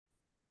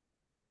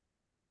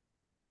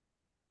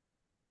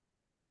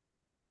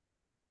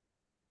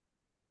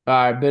All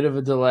right, bit of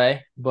a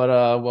delay, but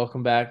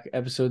welcome back,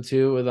 episode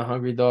 2 of the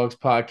Hungry Dogs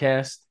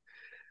podcast.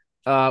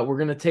 We're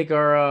gonna take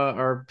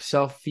our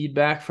self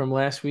feedback from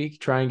last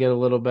week, try and get a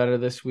little better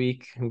this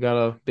week. We've got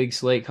a big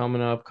slate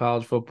coming up: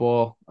 college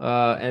football,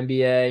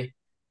 NBA,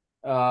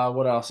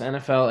 what else?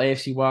 NFL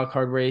AFC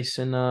wildcard race,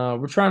 and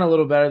we're trying a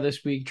little better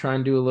this week. Try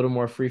and do a little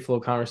more free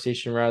flow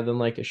conversation rather than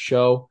like a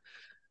show.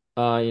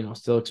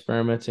 Still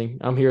experimenting.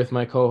 I'm here with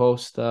my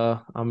co-host,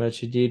 Ahmed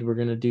Shadid. We're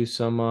gonna do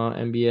some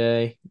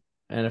NBA,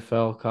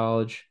 NFL,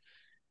 college,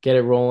 get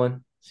it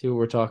rolling. See what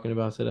we're talking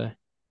about today.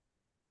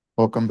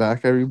 Welcome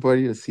back,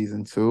 everybody, to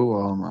season two.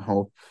 I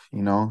hope,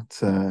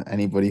 to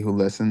anybody who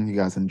listened, you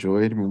guys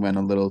enjoyed. We went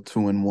a little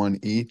 2-1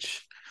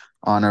 each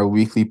on our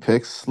weekly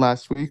picks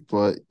last week.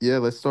 But yeah,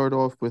 let's start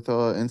off with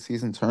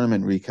in-season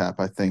tournament recap.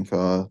 I think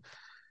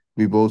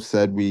we both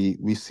said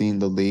we've seen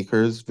the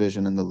Lakers,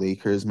 vision in the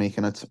Lakers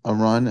making a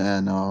run,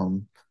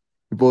 and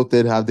we both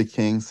did have the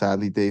Kings.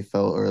 Sadly, they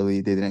fell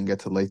early. They didn't get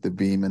to light the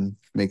beam and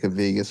make a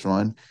Vegas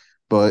run.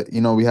 But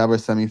we have our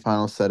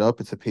semifinal set up.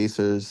 It's a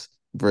Pacers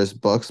versus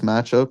Bucks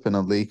matchup and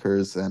a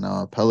Lakers and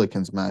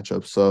Pelicans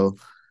matchup. So,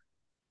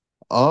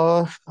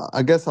 uh,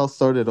 I guess I'll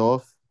start it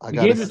off. I The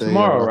gotta games are say,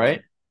 tomorrow,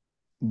 right?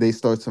 they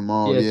start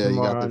tomorrow. Yeah, Yeah, you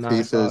got tomorrow the at 9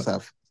 o'clock. Pacers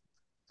at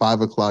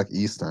 5 o'clock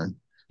Eastern.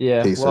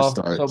 Yeah, Pacers well,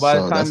 so start. by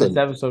the So time that's a this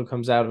episode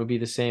comes out, it'll be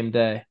the same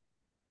day.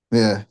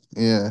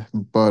 yeah.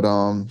 But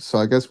so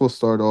I guess we'll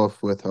start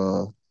off with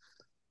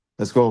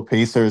let's go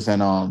Pacers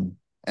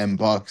and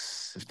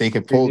Bucks. If they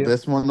could pull Preview.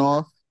 this one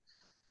off,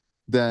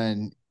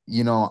 then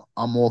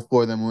I'm all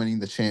for them winning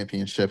the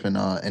championship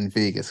in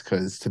Vegas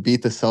because to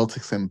beat the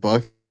Celtics and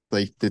Bucks,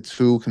 like the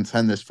two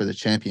contenders for the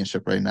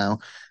championship right now,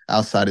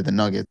 outside of the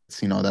Nuggets,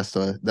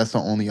 that's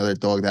the only other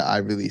dog that I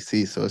really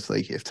see. So it's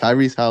like if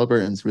Tyrese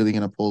Halliburton's really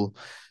gonna pull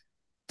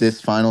this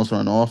finals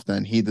run off,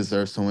 then he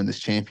deserves to win this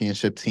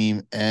championship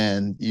team.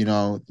 And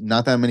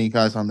not that many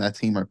guys on that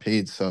team are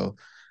paid, so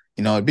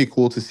it'd be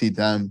cool to see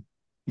them,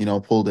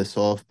 pull this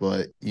off.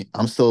 But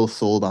I'm still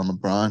sold on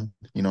LeBron.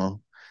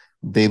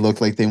 They look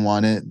like they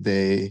want it.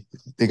 They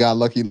got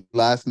lucky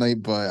last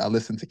night, but I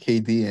listened to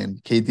KD and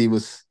KD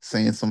was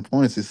saying some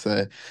points. He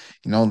said,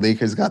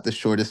 Lakers got the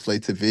shortest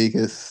flight to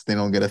Vegas. They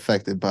don't get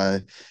affected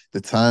by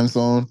the time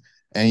zone.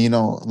 And a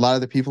lot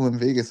of the people in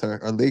Vegas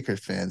are Lakers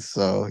fans.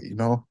 So,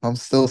 I'm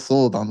still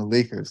sold on the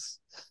Lakers.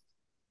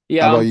 How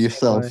Yeah, about I'm the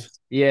same way. yourself?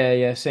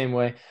 Yeah, same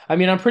way. I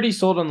mean, I'm pretty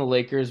sold on the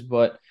Lakers,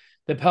 but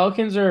the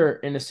Pelicans are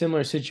in a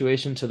similar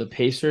situation to the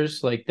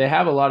Pacers. Like they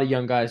have a lot of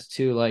young guys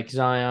too, like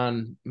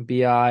Zion,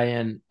 BI,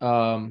 and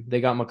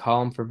they got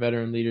McCollum for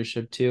veteran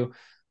leadership too.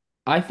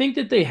 I think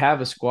that they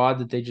have a squad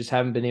that they just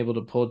haven't been able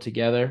to pull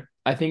together.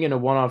 I think in a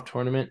one-off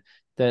tournament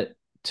that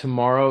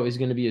tomorrow is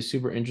going to be a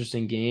super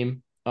interesting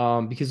game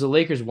because the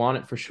Lakers want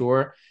it for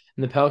sure.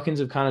 And the Pelicans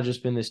have kind of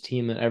just been this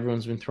team that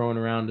everyone's been throwing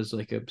around as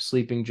like a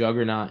sleeping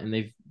juggernaut, and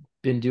they've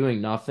been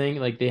doing nothing.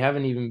 Like they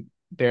haven't even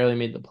barely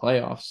made the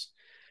playoffs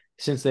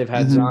since they've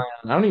had Zion.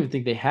 Hmm. I don't even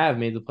think they have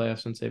made the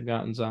playoffs since they've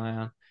gotten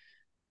Zion.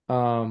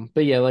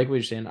 But yeah, like we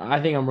are saying,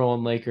 I think I'm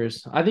rolling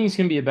Lakers. I think it's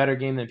gonna be a better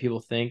game than people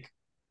think,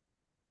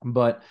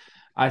 but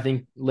I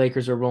think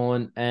Lakers are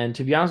rolling. And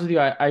to be honest with you,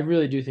 I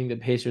really do think the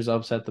Pacers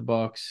upset the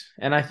Bucks.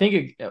 And I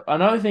think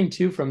another thing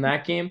too from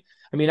that game.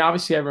 I mean,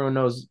 obviously everyone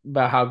knows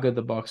about how good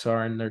the Bucks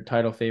are and their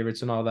title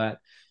favorites and all that.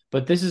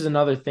 But this is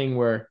another thing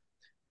where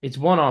it's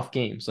one-off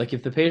games. Like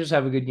if the Pacers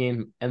have a good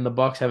game and the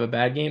Bucks have a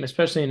bad game,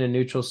 especially in a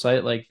neutral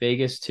site like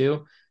Vegas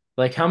too,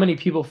 like how many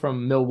people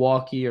from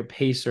Milwaukee or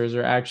Pacers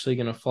are actually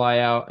going to fly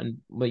out and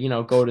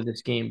go to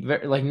this game?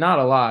 Like not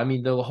a lot. I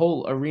mean, the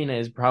whole arena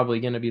is probably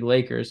going to be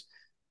Lakers.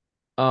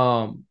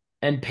 And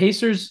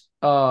Pacers.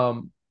 What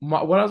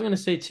I was going to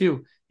say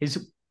too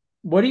is,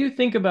 what do you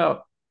think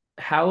about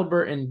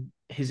Halliburton,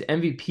 his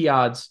MVP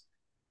odds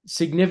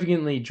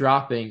significantly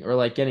dropping or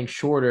like getting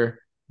shorter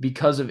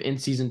because of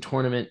in-season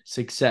tournament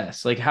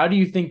success? Like, how do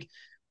you think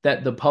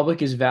that the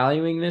public is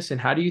valuing this,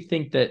 and how do you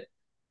think that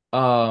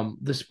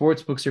the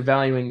sports books are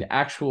valuing the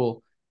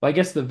actual, well, I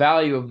guess, the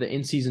value of the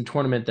in-season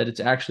tournament, that it's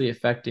actually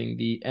affecting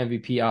the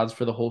MVP odds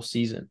for the whole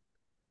season?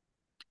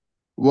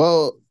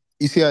 Well,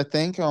 you see, I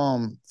think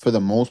for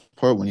the most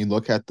part, when you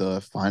look at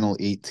the final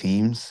eight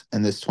teams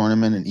in this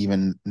tournament, and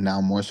even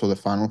now more so the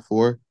final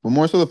four, but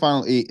more so the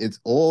final eight, it's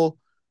all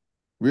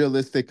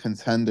realistic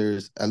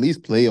contenders, at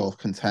least playoff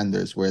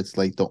contenders, where it's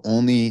like the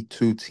only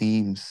two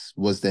teams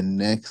was the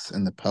Knicks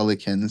and the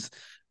Pelicans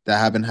that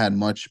haven't had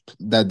much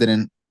that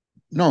didn't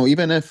no,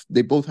 even if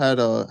they both have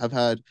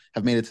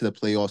made it to the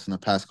playoffs in the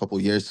past couple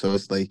of years. So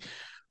it's like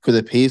for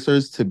the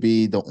Pacers to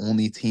be the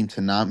only team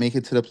to not make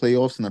it to the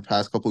playoffs in the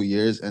past couple of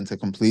years and to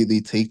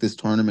completely take this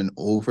tournament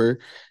over.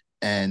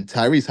 And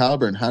Tyrese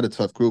Halliburton had a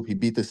tough group. He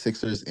beat the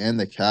Sixers and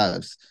the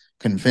Cavs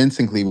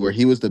convincingly, where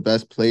he was the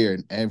best player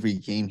in every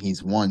game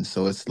he's won.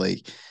 So it's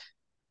like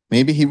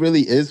maybe he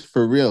really is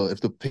for real. If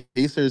the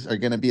Pacers are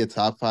going to be a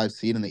top five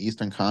seed in the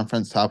Eastern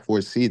Conference, top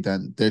four seed,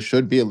 then there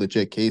should be a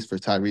legit case for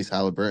Tyrese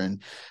Halliburton.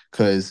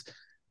 Because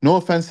no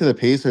offense to the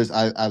Pacers,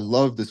 I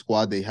love the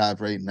squad they have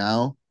right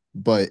now.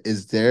 but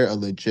is there a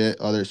legit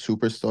other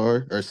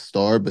superstar or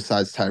star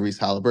besides Tyrese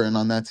Halliburton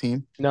on that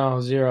team?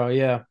 No, zero.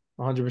 Yeah,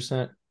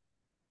 100%.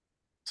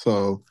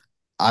 So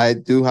I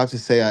do have to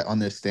say I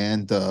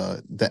understand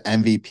the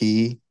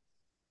MVP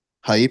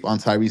hype on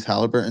Tyrese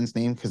Halliburton's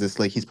name because it's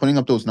like he's putting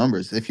up those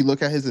numbers. If you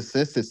look at his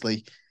assists, it's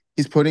like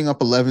he's putting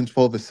up 11,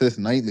 12 assists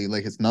nightly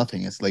like it's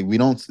nothing. It's like we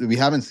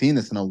haven't seen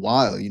this in a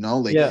while,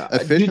 like Yeah, dude,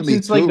 efficiently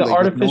since like too, the like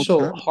with no artificial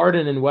turn.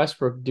 Harden and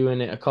Westbrook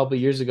doing it a couple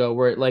years ago,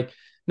 where it like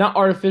not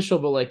artificial,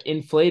 but like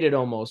inflated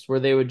almost, where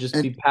they would just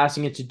And be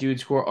passing it to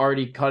dudes who are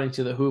already cutting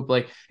to the hoop.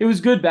 Like it was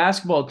good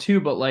basketball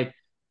too, but like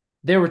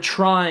they were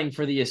trying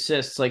for the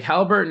assists. Like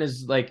Halliburton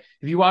is like,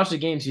 if you watch the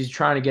games, he's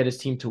trying to get his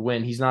team to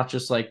win. He's not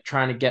just like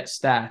trying to get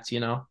stats, you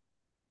know?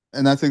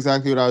 and that's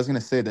exactly what I was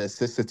gonna say. The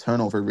assist to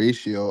turnover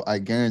ratio, I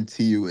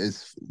guarantee you,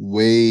 is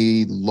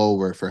way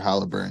lower for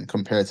Halliburton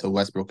compared to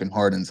Westbrook and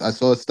Harden's. I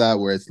saw a stat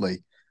where it's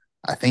like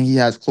I think he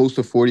has close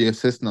to 40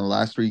 assists in the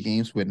last 3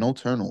 games with no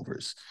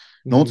turnovers.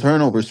 No Mhm.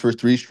 turnovers for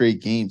 3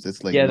 straight games.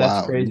 It's like, Yeah, that's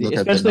wow, when you crazy, look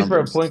at the especially for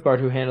a numbers. point guard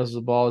who handles the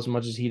ball as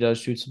much as he does,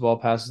 shoots the ball,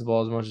 passes the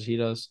ball as much as he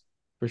does,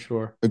 for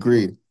sure.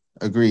 Agreed.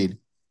 Agreed.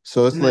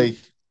 So it's And then, like,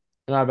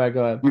 not bad,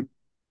 go ahead.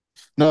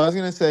 no, I was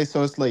gonna say,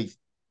 so it's like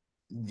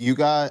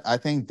I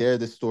think they're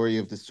the story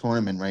of this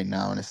tournament right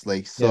now. And it's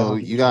like, Yeah, so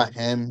you 100%. got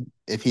him,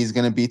 if he's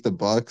gonna beat the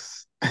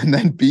Bucks and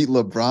then beat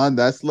LeBron,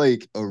 that's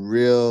like a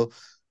real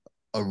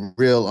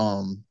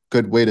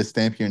good way to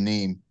stamp your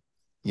name,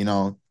 you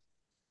know,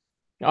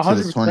 to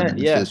this 100%. tournament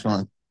and to Yeah. this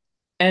run.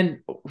 And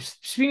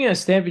speaking of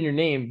stamping your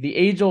name, the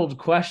age old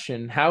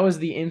question: how is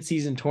the in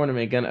season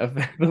tournament going to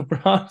affect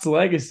LeBron's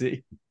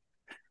legacy?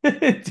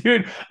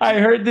 Dude, I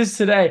heard this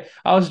today.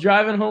 I was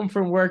driving home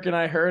from work and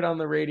I heard on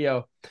the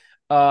radio.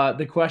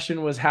 The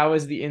question was, how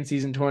is the in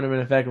season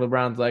tournament affect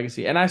LeBron's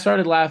legacy? And I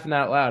started laughing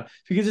out loud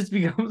because it's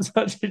become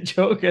such a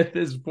joke at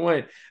this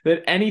point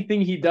that anything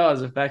he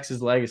does affects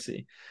his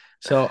legacy.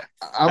 So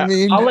I I'll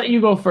mean, let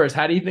you go first.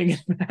 How do you think?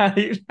 I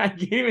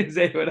can't even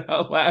say it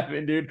without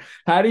laughing, dude.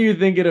 How do you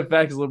think it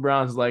affects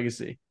LeBron's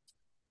legacy?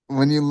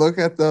 when you look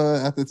at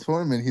the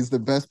tournament, he's the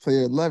best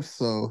player left.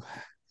 So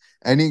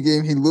any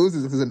game he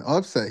loses is an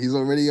upset. He's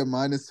already a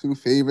 -2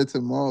 favorite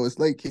tomorrow. It's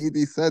like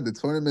KD said, the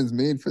tournament's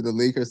made for the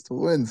Lakers to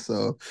win.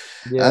 So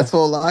Yeah, that's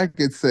all I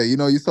could say.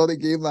 You saw the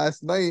game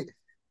last night.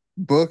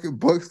 Book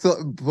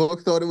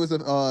thought it was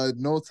a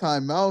no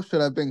timeout.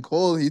 Should have been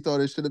called. He thought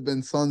it should have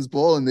been Suns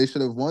ball, and they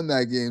should have won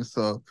that game.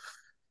 So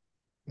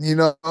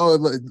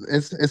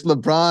it's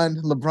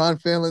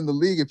LeBron failing the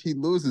league. If he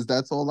loses,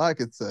 that's all I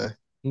could say.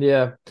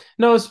 yeah.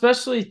 No,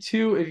 especially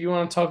too if you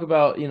want to talk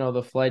about,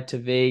 the flight to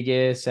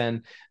Vegas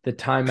and the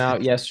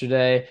timeout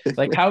yesterday.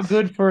 Like how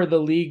good for the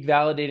league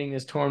validating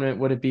this tournament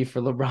would it be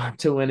for LeBron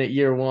to win it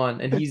year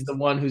one? And he's the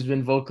one who's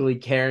been vocally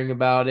caring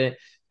about it.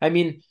 I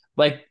mean,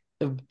 like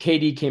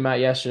KD came out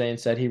yesterday and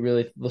said he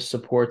really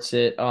supports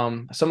it.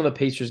 Some of the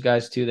Pacers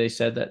guys too, they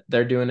said that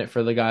they're doing it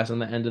for the guys on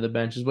the end of the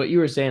bench, is what you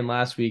were saying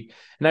last week.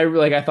 And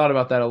I thought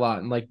about that a lot.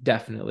 And like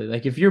definitely,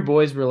 like if your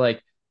boys were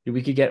like,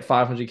 we could get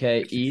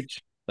 500K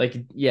each, like,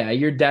 yeah,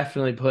 you're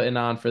definitely putting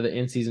on for the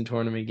in-season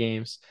tournament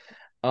games.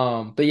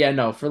 But yeah,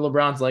 no, for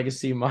LeBron's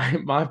legacy,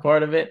 my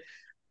part of it,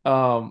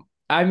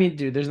 I mean,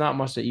 dude, there's not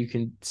much that you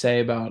can say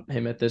about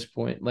him at this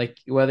point. Like,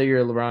 whether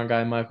you're a LeBron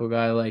guy, Michael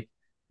guy, like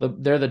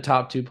they're the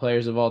top two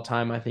players of all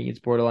time. I think it's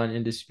borderline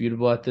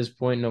indisputable at this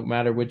point, no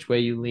matter which way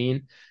you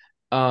lean.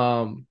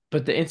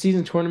 But the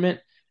in-season tournament,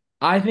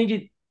 I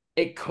think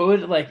it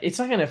could, like, it's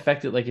not gonna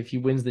affect it like if he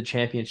wins the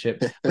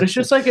championship, but it's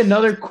just like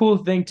another cool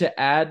thing to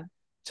add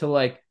to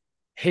like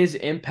his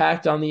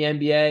impact on the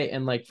NBA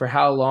and like for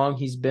how long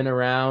he's been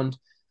around.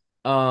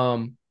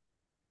 Um,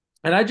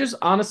 and I just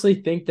honestly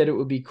think that it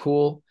would be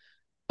cool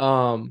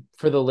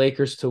for the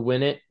Lakers to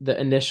win it, the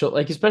initial,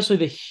 like especially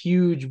the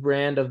huge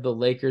brand of the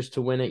Lakers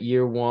to win it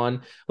year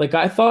one. Like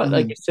I thought,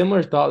 like Mhm. a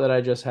similar thought that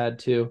I just had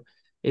too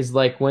is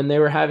like when they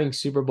were having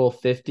Super Bowl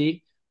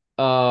 50,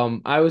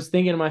 I was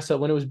thinking to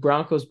myself when it was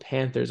Broncos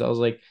Panthers, I was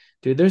like,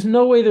 dude, there's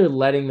no way they're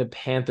letting the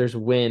Panthers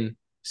win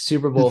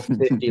Super Bowl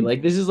 50.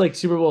 Like this is like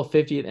Super Bowl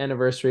 50th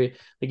anniversary.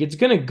 Like it's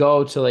gonna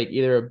go to like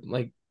either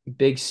like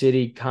big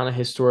city kind of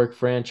historic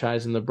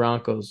franchise in the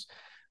Broncos.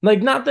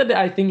 Like, not that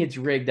I think it's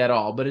rigged at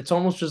all, but it's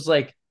almost just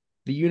like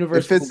the It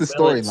universe fits will the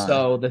will it storyline.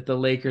 so that the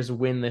Lakers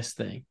win this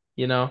thing,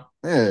 you know?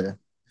 Yeah.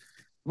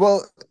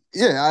 Well,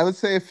 yeah, I would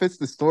say it fits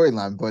the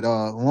storyline. But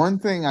one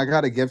thing I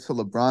gotta give to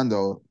LeBron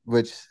though,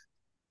 which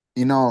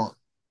you know,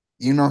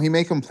 he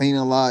may complain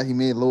a lot, he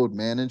may load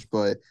manage,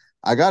 but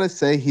I gotta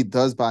say he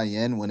does buy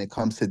in when it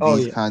comes to Oh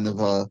these yeah. kind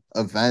of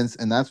events,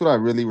 and that's what I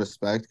really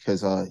respect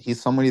because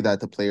he's somebody that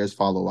the players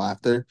follow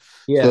after.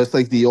 So Yeah. it's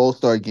like the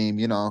All-Star game,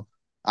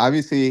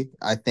 Obviously,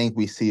 I think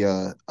we see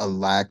a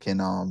lack in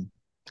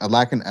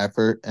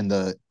effort in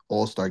the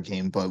All-Star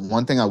game, but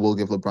one thing I will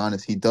give LeBron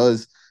is he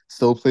does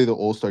still play the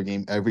All-Star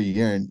game every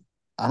year, and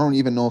I don't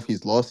even know if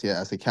he's lost yet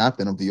as a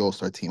captain of the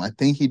All-Star team. I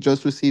think he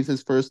just received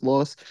his first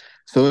loss.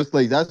 So it's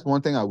like that's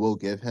one thing I will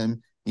give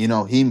him.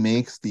 He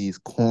makes these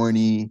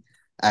corny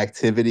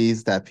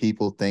activities that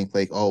people think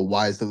like, oh,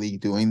 why is the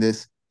league doing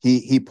this?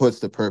 he puts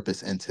the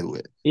purpose into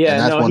it, and Yeah,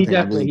 that's no, one he thing I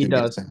definitely really he do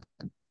get does. to him.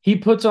 He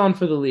puts on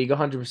for the league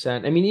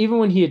 100%. I mean, even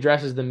when he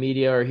addresses the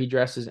media or he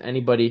addresses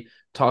anybody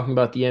talking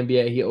about the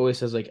NBA, he always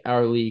says like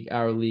our league,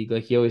 our league.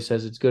 Like he always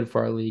says it's good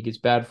for our league, it's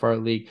bad for our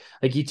league.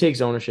 Like he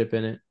takes ownership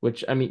in it,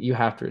 which I mean, you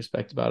have to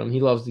respect about him. He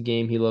loves the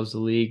game, he loves the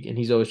league, and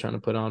he's always trying to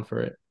put on for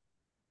it.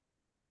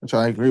 Which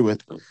I agree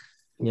with.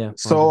 Yeah,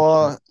 So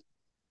 100%.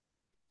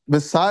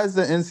 besides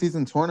the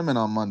in-season tournament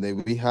on Monday,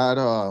 we had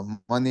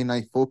Monday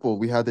Night Football.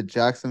 We had the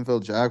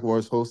Jacksonville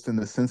Jaguars hosting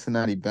the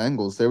Cincinnati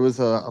Bengals. There was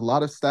a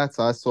lot of stats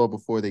I saw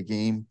before the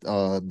game.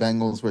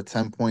 Bengals were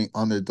 10-point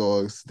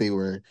underdogs. They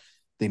were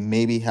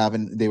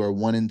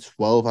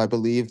 1-12, I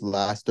believe,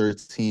 last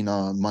 13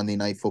 Monday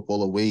Night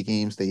Football away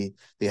games. They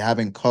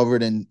haven't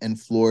covered in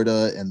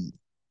Florida and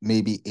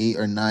maybe 8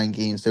 or 9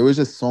 games. There was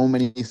just so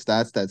many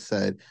stats that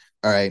said,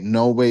 all right,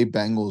 no way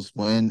Bengals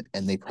win,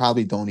 and they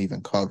probably don't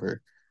even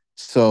cover.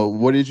 So,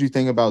 what did you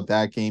think about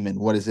that game, and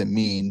what does it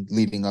mean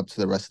leading up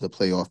to the rest of the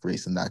playoff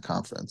race in that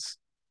conference?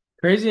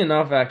 Crazy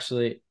enough,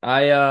 actually.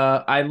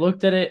 I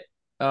looked at it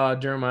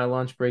during my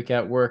lunch break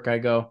at work. I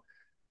go,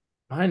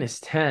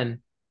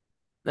 -10.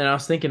 And I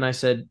was thinking, I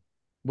said,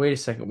 wait a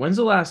second, when's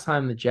the last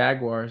time the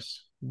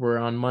Jaguars were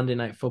on Monday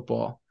Night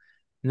Football?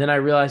 And then I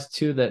realized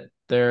too that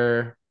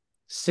they're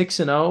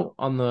 6-0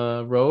 on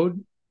the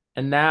road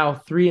and now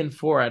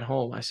 3-4 at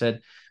home. I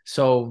said,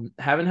 so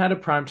haven't had a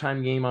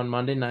primetime game on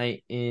Monday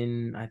night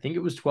in I think it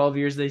was 12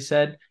 years, they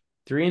said.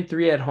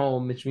 3-3 at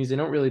home, which means they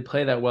don't really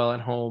play that well at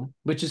home,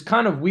 which is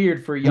kind of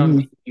weird for a young Mhm.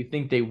 team. You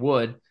think they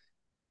would,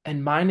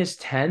 and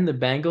 -10, the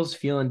Bengals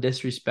feeling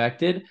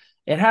disrespected.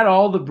 It had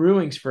all the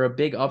brewings for a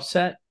big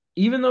upset.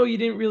 Even though you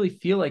didn't really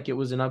feel like it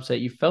was an upset,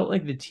 you felt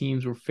like the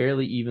teams were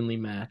fairly evenly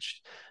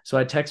matched. So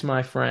I text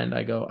my friend.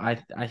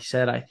 I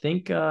said, I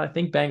think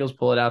Bengals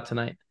pull it out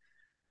tonight.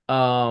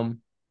 Um,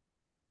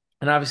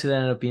 and obviously that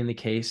ended up being the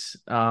case.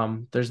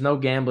 There's no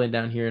gambling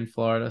down here in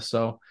Florida,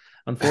 so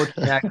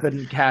unfortunately I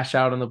couldn't cash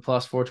out on the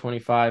plus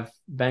 425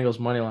 Bengals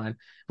money line,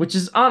 which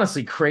is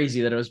honestly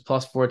crazy that it was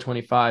plus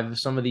 425. If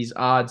some of these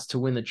odds to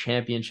win the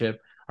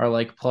championship are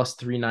like plus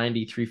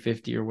 390,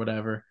 350 or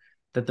whatever,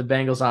 that the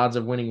Bengals odds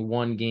of winning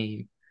one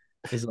game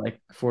is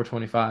like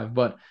 425.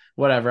 But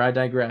whatever, I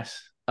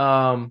digress.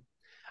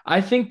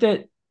 I think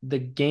that the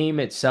game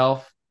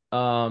itself,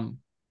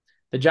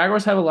 the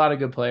Jaguars have a lot of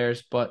good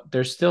players, but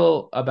they're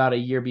still about a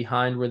year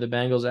behind where the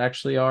Bengals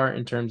actually are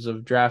in terms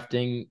of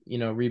drafting,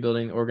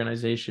 rebuilding the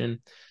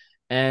organization.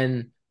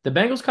 And the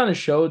Bengals kind of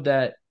showed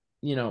that,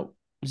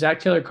 Zach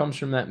Taylor comes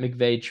from that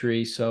McVay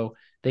tree. So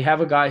they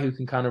have a guy who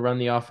can kind of run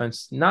the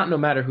offense, not no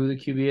matter who the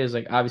QB is.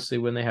 Like, obviously,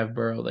 when they have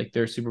Burrow, like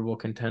they're Super Bowl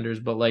contenders,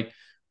 but like,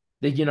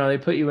 they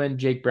put you in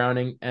Jake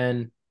Browning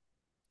and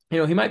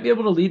he might be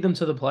able to lead them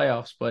to the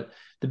playoffs, but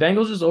the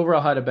Bengals just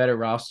overall had a better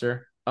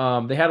roster.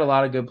 They had a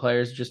lot of good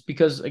players just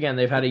because, again,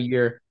 they've had a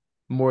year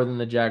more than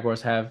the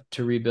Jaguars have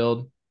to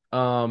rebuild.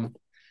 Um,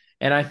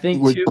 and I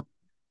think Would too,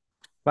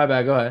 my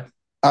bad, go ahead.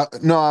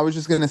 no, I was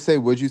just gonna say,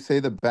 would you say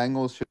the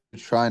Bengals should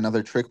try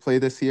another trick play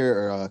this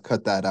year, or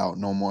cut that out?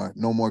 No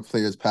more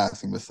players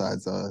passing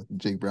besides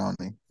Jake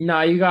Browning.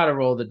 Nah, you got to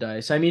roll the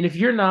dice. I mean, if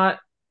you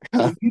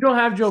don't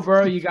have Joe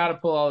Burrow, you got to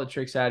pull all the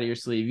tricks out of your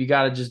sleeve. You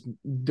got to just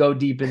go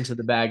deep into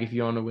the bag if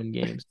you want to win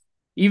games.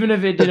 Even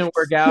if it didn't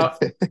work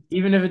out,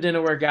 even if it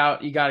didn't work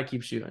out, you got to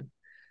keep shooting.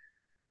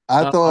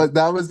 I Um, thought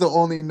that was the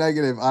only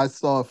negative I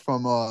saw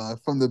from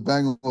the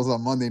Bengals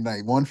on Monday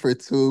night. 1 for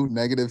 2,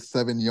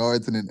 -7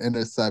 yards, and an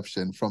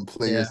interception from yeah,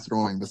 players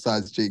throwing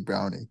besides Jake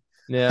Browning.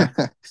 yeah,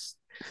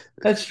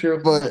 that's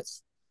true. but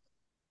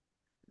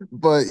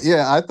but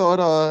yeah, I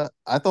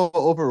thought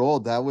overall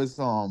that was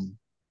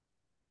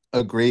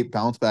a great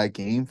bounce back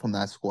game from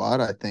that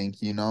squad. I think,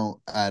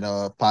 at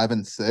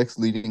 5-6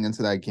 leading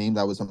into that game,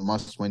 that was a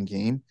must win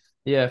game.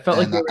 Yeah, it felt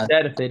like And they were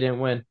dead if they didn't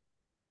win.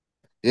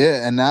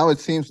 yeah, and now it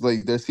seems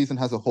like their season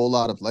has a whole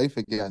lot of life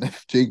again.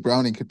 If Jake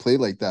Browning could play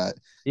like that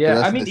the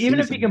Yeah, I rest of mean, the even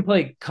if he season. can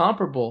play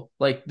comparable,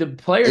 like the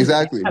players they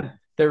Exactly. have,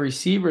 their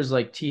receivers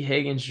like T.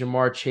 Higgins,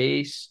 Jamar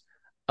Chase.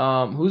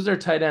 Who's their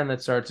tight end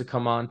that starts to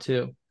come on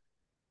too?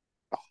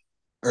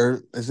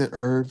 Is it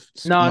Irv?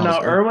 No, No, no, it's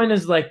Irv. Irwin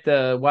is like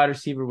the wide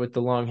receiver with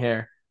the long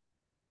hair.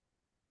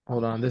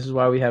 Hold on, this is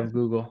why we have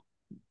Google.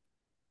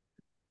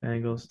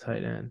 Bengals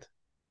tight end.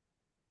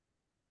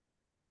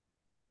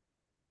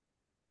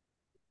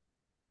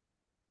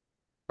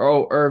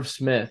 Oh, Irv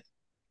Smith.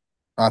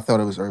 I thought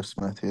it was Irv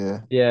Smith.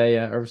 Yeah. Yeah,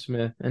 yeah, Irv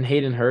Smith and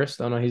Hayden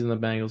Hurst. Oh no, he's in the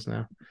Bengals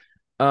now.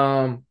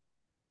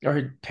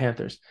 Or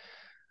Panthers.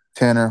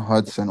 Tanner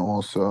Hudson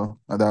also.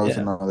 That was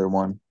Yeah. another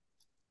one.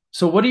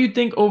 So what do you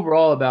think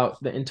overall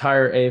about the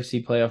entire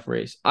AFC playoff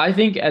race? I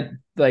think at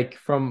like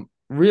from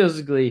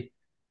realistically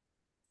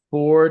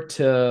 4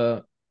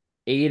 to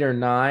 8 or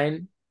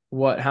 9,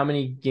 how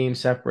many games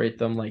separate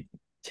them? Like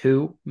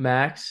two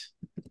max?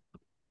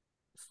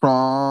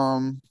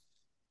 From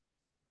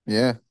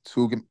yeah,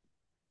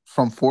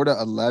 from 4 to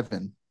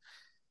 11.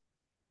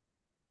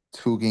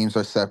 2 games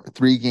are separate.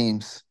 3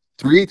 games.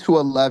 3 to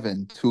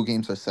 11. 2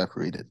 games are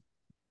separated.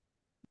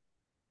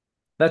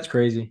 That's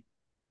crazy.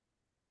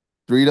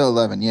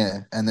 3-11, yeah.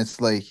 And it's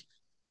like,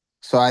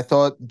 so I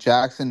thought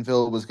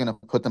Jacksonville was gonna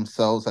put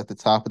themselves at the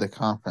top of the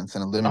conference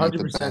and eliminate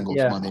the 100%. Bengals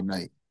Yeah. Monday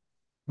night.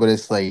 But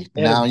it's like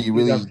They had a now you huge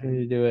really,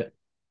 opportunity to do it.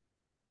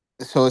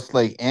 so it's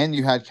like, and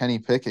you had Kenny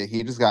Pickett.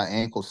 He just got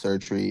ankle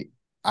surgery.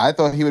 I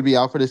thought he would be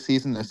out for the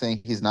season. They're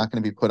saying he's not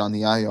going to be put on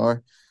the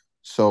IR.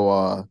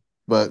 So,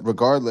 but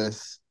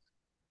regardless,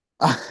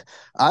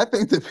 I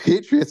think the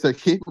Patriots are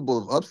capable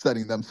of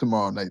upsetting them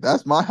tomorrow night.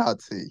 That's my hot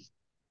take.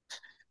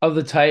 Of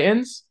the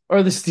Titans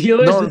or the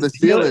Steelers? No, The the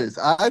Steelers.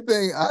 Steelers. I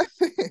think,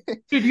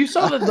 Dude, I think you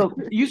saw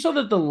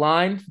that the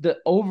line, the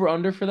over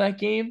under for that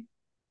game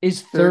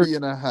is 30. 30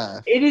 and a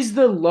half. It is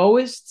the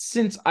lowest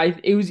since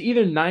it was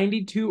either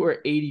 92 or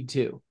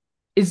 82.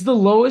 It's the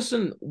lowest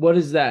in what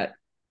is that?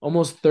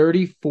 Almost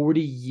 30,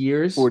 40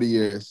 years. 40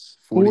 years.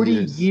 40 40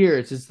 years.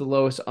 years is the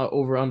lowest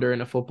over under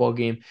in a football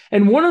game.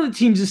 And one of the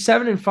teams is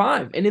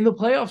 7-5 and in the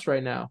playoffs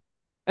right now.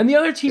 And the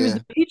other team is Yeah.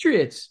 the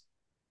Patriots.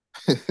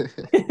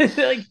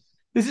 Like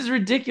this is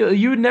ridiculous.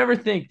 You would never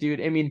think,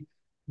 dude. I mean,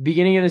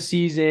 beginning of the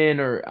season,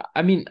 or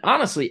I mean,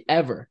 honestly,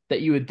 ever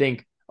that you would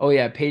think, oh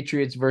yeah,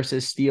 Patriots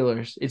versus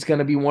Steelers. It's going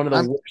to be one of the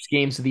I'm, worst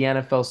games of the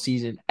NFL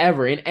season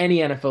ever in any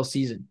NFL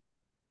season.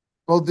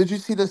 well, did you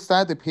see the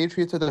stat? The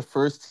Patriots are the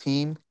first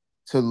team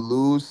to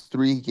lose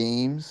 3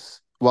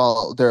 games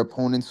while their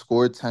opponent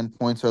scored 10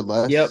 points or Yep.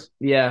 less.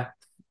 Yeah.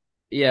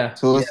 Yeah.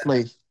 So Yeah. it's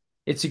like,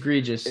 It's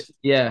egregious.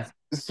 Yeah.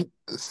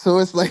 so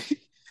it's like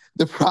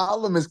the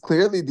problem is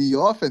clearly the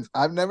offense.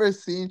 I've never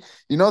seen,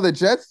 the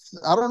Jets.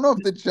 I don't know if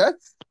the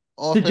Jets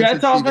The offense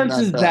Jets is even offense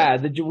that is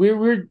bad. bad.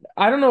 We're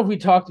I don't know if we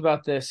talked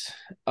about this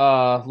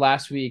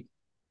last week,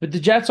 but the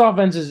Jets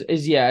offense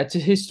is yeah, it's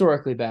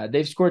historically bad.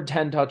 They've scored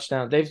 10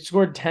 touchdowns. They've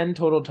scored 10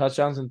 total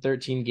touchdowns in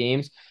 13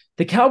 games.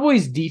 The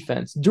Cowboys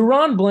defense,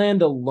 Duron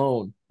Bland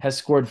alone has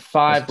scored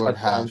I 5 scored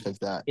touchdowns half of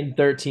that. in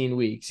 13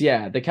 weeks.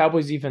 Yeah, the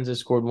Cowboys defense has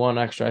scored one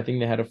extra. I think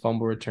they had a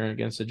fumble return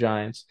against the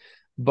Giants.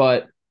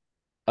 But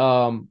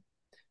um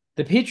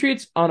the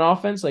Patriots on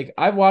offense, like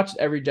I've watched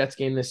every Jets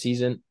game this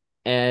season,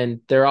 and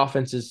their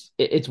offense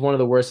it's one of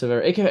the worst I've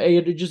ever.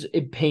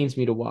 It pains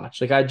me to watch.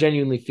 Like I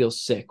genuinely feel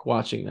sick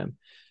watching them.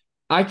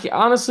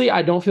 Honestly,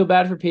 I don't feel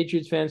bad for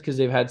Patriots fans because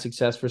they've had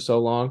success for so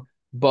long,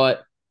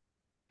 but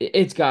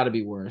it's got to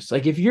be worse.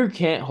 Like if you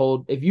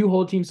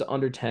hold teams to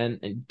under 10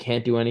 and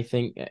can't do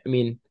anything, I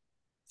mean,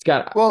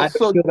 Well, I don't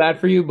so feel bad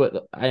for you,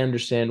 but I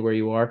understand where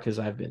you are because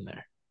I've been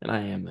there and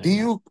I am do there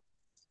now. you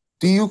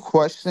do you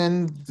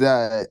question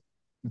that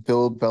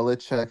Bill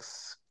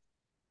Belichick's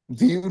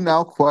do you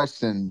now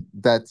question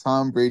that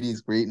Tom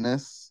Brady's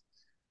greatness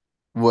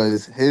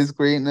was his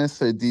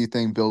greatness, or do you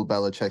think Bill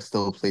Belichick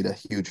still played a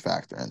huge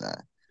factor in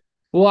that?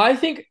 Well, I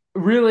think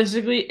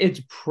realistically,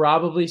 it's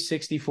probably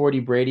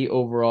 60-40 Brady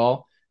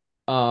overall.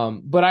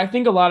 But I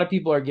think a lot of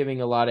people are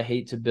giving a lot of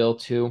hate to Bill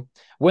too.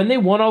 When they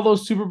won all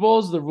those Super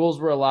Bowls, the rules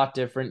were a lot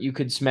different. You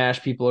could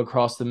smash people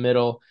across the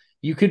middle.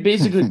 You could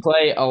basically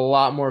play a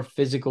lot more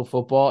physical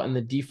football, and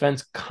the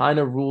defense kind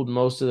of ruled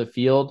most of the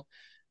field.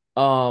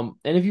 And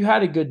if you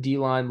had a good D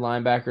line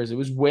linebackers, it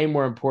was way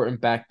more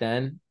important back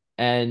then.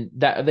 And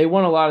that they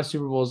won a lot of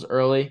Super Bowls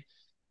early,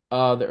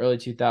 the early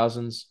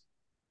 2000s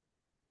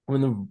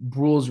when the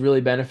rules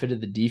really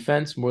benefited the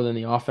defense more than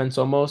the offense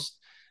almost.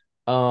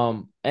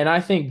 And I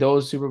think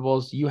those Super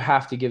Bowls, you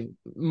have to give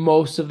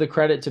most of the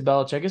credit to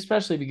Belichick,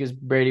 especially because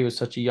Brady was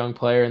such a young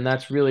player. And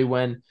that's really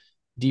when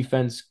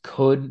defense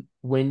could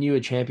win you a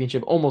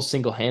championship almost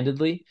single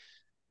handedly.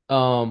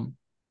 Um,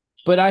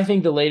 but I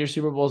think the later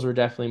Super Bowls were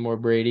definitely more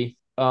Brady.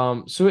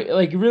 So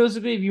like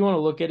realistically, if you want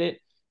to look at it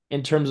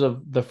in terms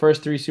of the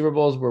first three Super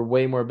Bowls were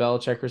way more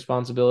Belichick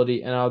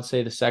responsibility, and I would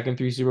say the second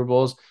three Super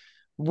Bowls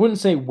wouldn't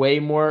say way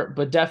more,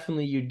 but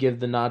definitely you'd give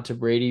the nod to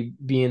Brady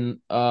being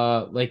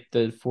like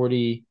the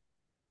 40,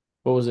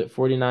 what was it,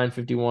 49,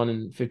 51,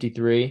 and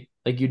 53.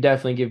 Like you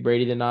definitely give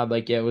Brady the nod.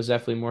 Like, yeah, it was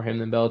definitely more him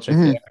than Belichick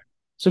there. Mhm.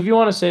 So if you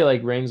want to say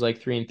like rings like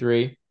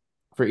 3-3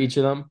 for each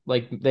of them,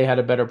 like they had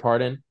a better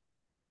part in.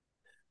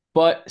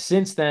 But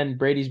since then,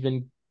 Brady's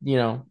been,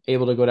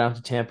 able to go down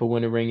to Tampa,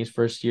 win a ring his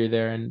first year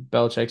there, and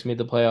Belichick's made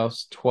the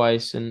playoffs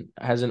twice and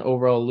has an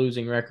overall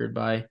losing record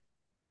by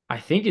I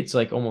think it's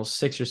like almost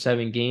 6 or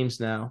 7 games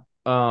now,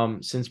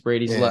 since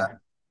Brady's left. Yeah.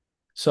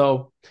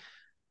 So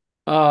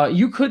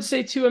you could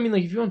say too, I mean,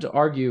 like if you want to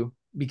argue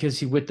because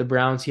he with the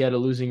Browns, he had a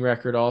losing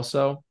record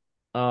also.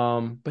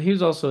 But he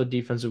was also a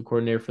defensive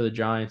coordinator for the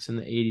Giants in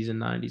the 80s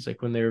and 90s,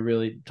 like when they were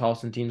really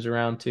tossing teams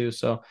around too.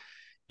 So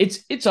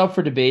it's up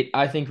for debate.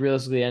 I think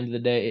realistically, at the end of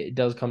the day, it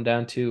does come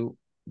down to,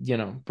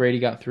 Brady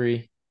got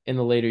three in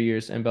the later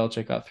years and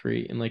Belichick got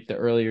three in like the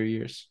earlier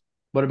years.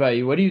 What about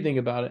you? What do you think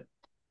about it?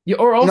 Yeah,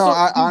 or No, also,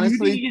 I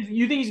honestly,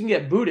 you think he's gonna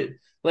get booted?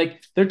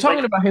 Like they're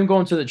talking about him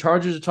going to the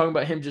Chargers. They're talking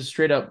about him just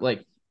straight up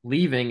like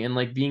leaving and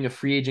like being a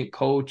free agent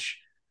coach,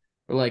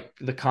 or like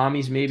the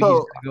commies maybe he's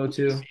so gonna go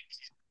to.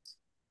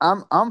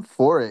 I'm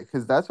for it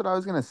because that's what I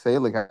was gonna say.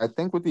 Like I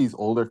think with these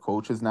older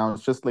coaches now,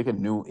 it's just like a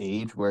new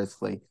age where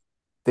it's like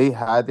they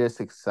had their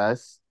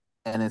success,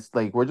 and it's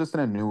like we're just in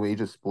a new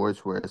age of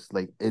sports where it's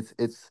like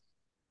it's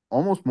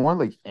almost more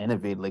like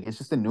innovative. Like it's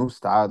just a new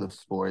style of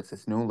sports.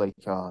 It's new like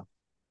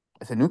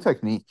it's a new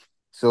technique.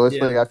 So it's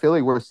Yeah. like I feel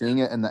like we're seeing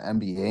it in the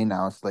NBA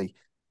now. It's like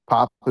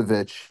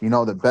Popovich,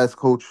 the best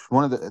coach,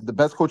 one of the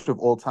best coach of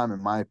all time,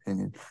 in my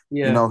opinion.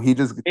 Yeah. He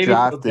just Maybe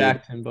Phil drafted,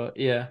 Jackson, but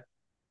yeah.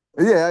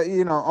 yeah,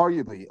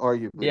 arguably.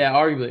 Yeah,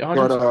 arguably.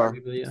 But 100%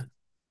 arguably, yeah.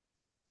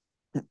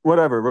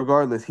 whatever,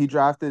 regardless, he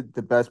drafted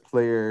the best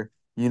player,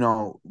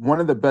 one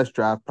of the best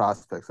draft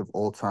prospects of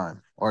all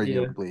time,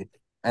 Yeah. arguably.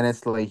 And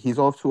it's like he's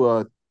off to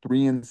a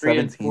 3 and 3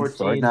 and 17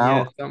 start 14.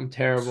 Yeah, now. something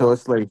So terrible.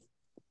 it's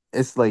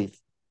like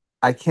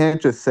I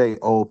can't just say,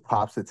 oh,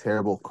 Pop's a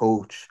terrible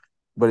coach,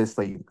 but it's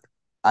like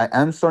I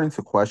am starting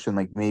to question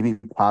like maybe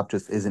Pop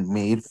just isn't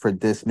made for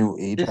this new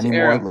age This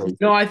anymore, era. like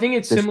No, I think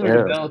it's this similar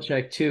to era.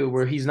 Belichick too,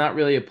 where he's not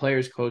really a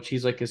player's coach.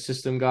 He's like a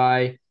system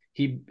guy.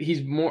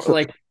 He's more So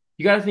like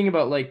you got to think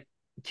about like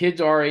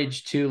kids our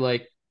age too.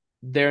 Like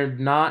they're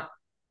not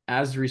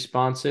as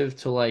responsive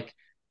to like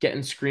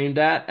getting screamed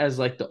at as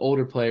like the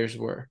older players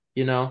were.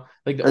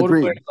 Like the older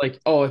players, agreed. like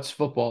oh, it's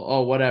football,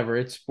 oh whatever,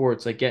 it's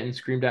sports. Like getting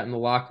screamed at in the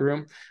locker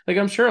room. Like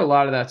I'm sure a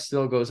lot of that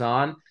still goes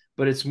on,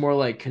 but it's more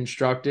like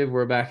constructive.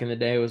 Where back in the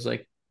day it was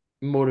like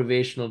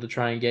motivational to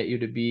try and get you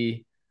to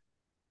be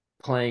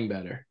playing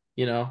better.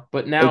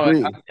 But now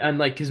Agreed. I'm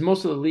like, because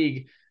most of the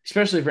league,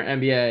 especially for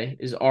NBA,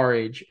 is our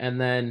age, and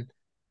then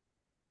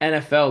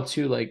NFL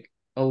too. Like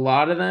a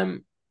lot of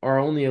them are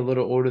only a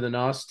little older than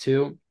us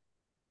too.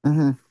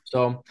 Hmm.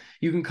 So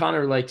you can kind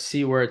of like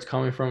see where it's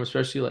coming from,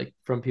 especially like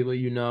from people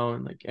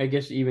and like I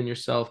guess even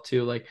yourself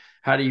too. Like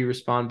how do you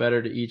respond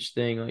better to each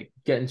thing, like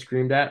getting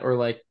screamed at or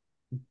like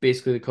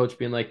basically the coach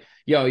being like,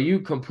 yo, you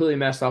completely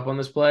messed up on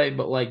this play,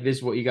 but like this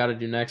is what you got to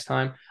do next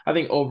time. I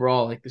think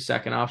overall, like the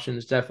second option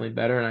is definitely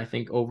better. And I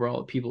think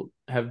overall people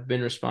have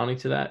been responding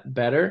to that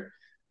better.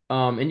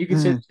 And you can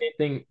say the Hmm. same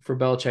thing for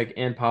Belichick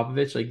and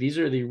Popovich. Like these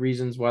are the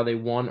reasons why they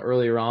won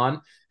earlier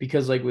on,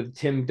 because like with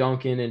Tim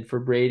Duncan and for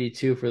Brady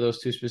too, for those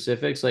two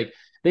specifics, like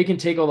they can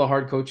take all the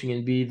hard coaching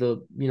and be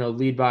the,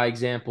 lead by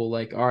example.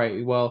 Like, all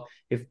right, well,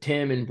 if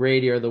Tim and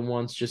Brady are the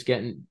ones just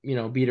getting,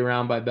 beat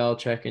around by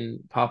Belichick and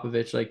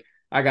Popovich, like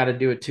I got to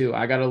do it too.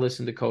 I got to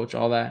listen to coach,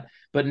 all that.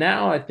 But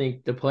now I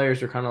think the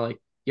players are kind of like,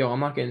 yo, I'm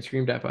not getting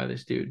screamed at by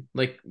this dude.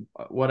 Like,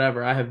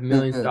 whatever. I have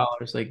millions of Yeah.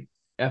 dollars. Like,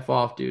 F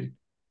off, dude.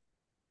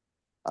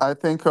 I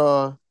think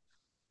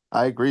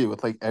I agree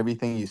with like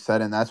everything you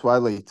said, and that's why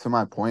like to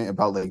my point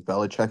about like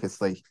Belichick, it's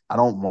like I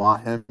don't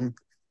want him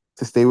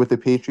to stay with the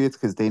Patriots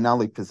because they now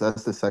like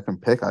possess the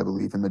second pick, I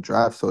believe, in the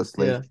draft. So it's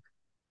like Yeah.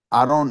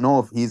 I don't know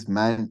if he's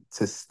meant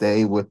to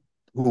stay with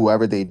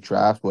whoever they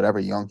draft, whatever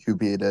young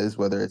QB it is,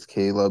 whether it's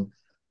Caleb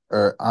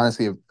or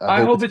honestly, I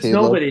I hope hope it's it's Caleb.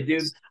 nobody,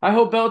 dude. I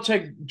hope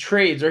Belichick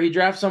trades or he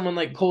drafts someone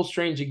like Cole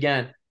Strange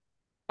again.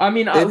 I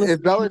mean, If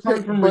listen, this is Belichick,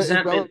 coming from but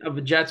if resentment of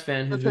a Jets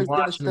fan who's been Belichick's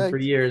gonna watching them for stay,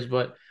 years,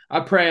 but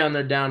I pray on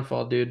their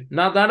downfall, dude.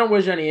 Not that I don't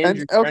wish any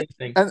and injuries or okay,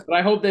 anything, and but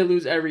I hope they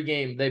lose every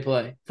game they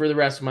play for the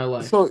rest of my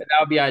life. so That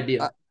would be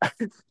I, ideal.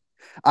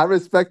 I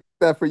respect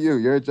that for you.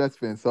 You're a Jets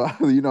fan, so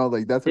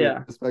like that's a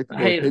Yeah. I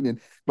respectable hate him.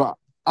 opinion. But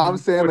He's I'm been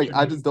saying like torturing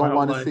I me just my don't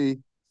whole want to life. see.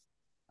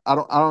 I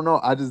don't know.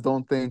 I just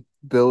don't think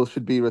Bill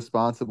should be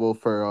responsible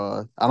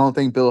for I don't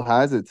think Bill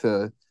has it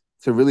to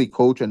really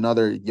coach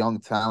another young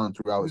talent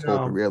throughout his whole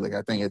No. career. Like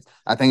I think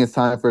it's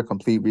time for a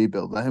complete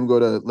rebuild. Let him go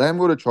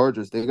to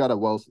Chargers. They got a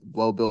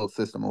well built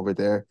system over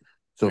there.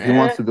 So if he Eh,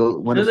 wants to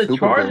win they're a the Super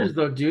Chargers Bowl,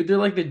 though, dude. They're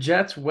like the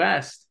Jets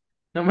West.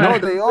 No no, matter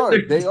they what are.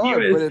 their They team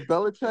are. But is, if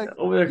Belichick,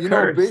 over their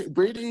curse.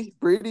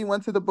 Brady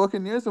went to the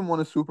Buccaneers and won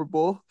a Super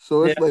Bowl.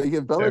 So Yeah, it's like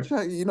if fair.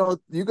 Belichick,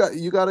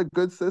 you got a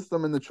good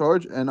system in the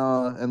charge and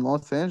in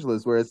Los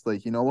Angeles where it's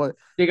like, you know what?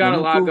 They got Let a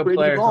me lot of prove good Brady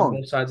players on wrong.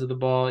 both sides of the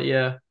ball.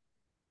 Yeah.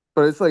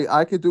 But it's like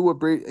I could do what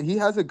Brady he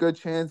has a good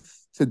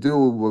chance to do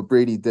what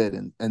Brady did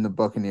in the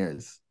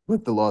Buccaneers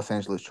with the Los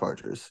Angeles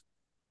Chargers.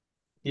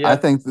 I Yeah.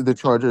 think that the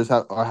Chargers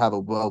have a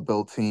well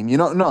built team.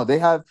 No, they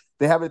have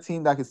a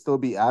team that could still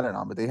be added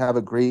on, but they have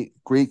a great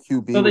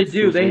No, QB they with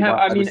do. two They great have, wide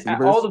I mean,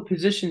 all receivers. the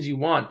positions you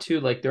want too.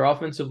 Like their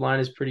offensive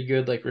line is pretty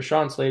good. Like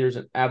Rashawn Slater's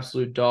an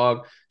absolute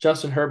dog.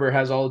 Justin Herbert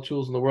has all the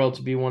tools in the world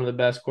to be one of the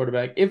best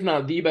quarterback, if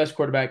not the best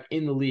quarterback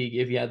in the league,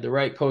 if he had the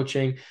right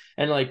coaching.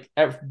 And like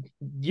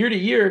year to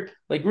year,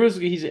 like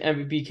realistically, he's an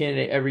MVP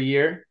candidate every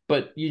year,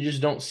 but you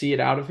just don't see it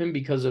out of him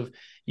because of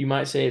you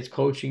might say it's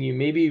coaching. You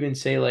maybe even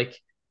say like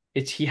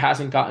it's he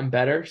hasn't gotten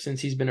better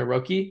since he's been a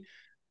rookie.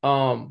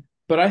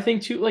 But I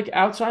think too, like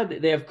outside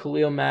they have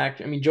Khalil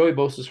Mack. I mean, Joey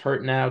Bosa's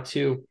hurt now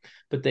too,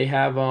 but they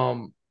have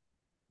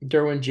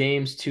Derwin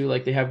James too.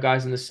 Like they have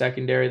guys in the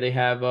secondary. They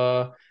have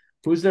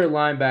who's their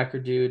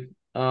linebacker dude?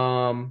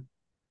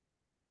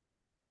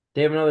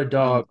 They have another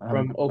I'm dog I'm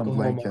from I'm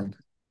Oklahoma. blanking.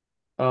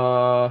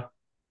 Uh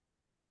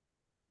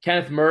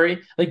Kenneth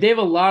Murray. Like they have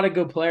a lot of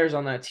good players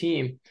on that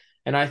team.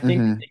 And I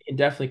think that Hmm. they can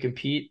definitely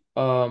compete.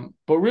 But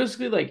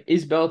realistically, like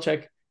is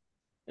Belichick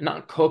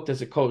not cooked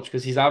as a coach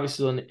because he's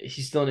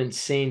still an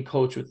insane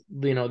coach with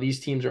these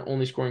teams are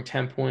only scoring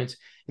 10 points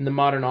in the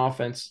modern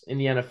offense in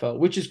the NFL,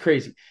 which is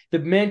crazy. The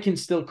man can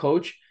still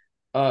coach,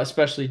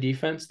 especially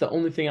defense. The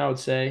only thing I would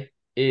say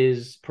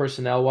is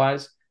personnel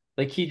wise,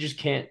 Like he just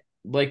can't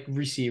like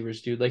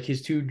receivers, dude. Like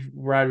his two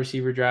wide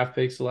receiver draft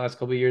picks the last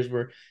couple of years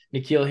were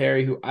N'Keal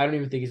Harry, who I don't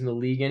even think is in the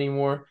league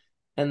anymore.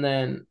 And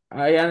then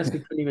I honestly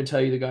couldn't even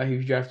tell you the guy who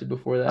was drafted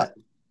before Uh, that.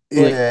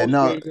 But like yeah,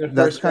 no, in the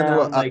that's first kind of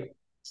what round, like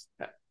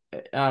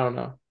I don't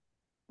know.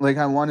 like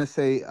I want to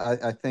say.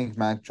 I think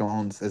Mac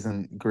Jones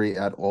isn't great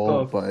at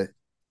all, Oh but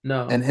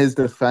in no. his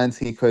defense,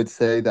 he could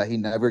say that he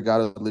never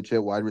got a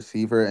legit wide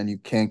receiver, and you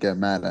can't get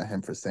mad at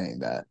him for saying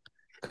that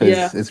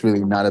Yeah, because it's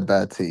really not a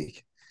bad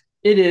take.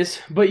 it is.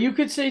 But you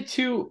could say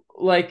too,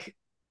 like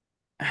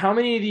how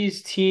many of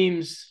these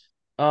teams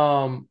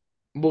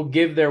will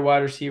give their wide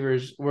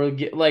receivers will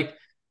get like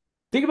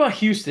think about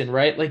Houston,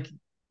 right? Like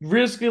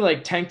realistically,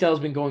 like Tank Dell's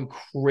been going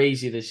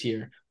crazy this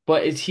year.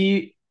 But is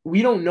he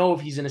we don't know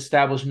if he's an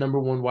established number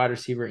one wide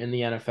receiver in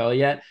the NFL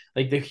yet.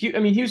 Like I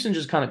mean, Houston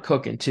just kind of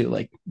cooking too.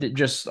 Like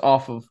just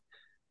off of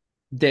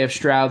they have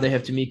Stroud, they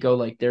have D'Amico,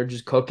 like they're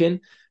just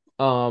cooking.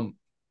 Um,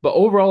 but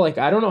overall, like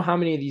I don't know how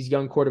many of these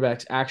young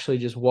quarterbacks actually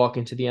just walk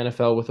into the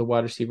NFL with a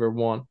wide receiver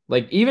one.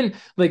 Like even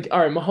like all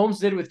right, Mahomes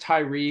did with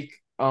Tyreek.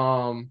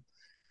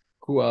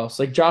 Who else?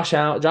 Like Josh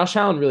Allen. Josh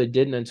Allen really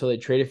didn't until they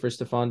traded for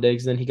Stephon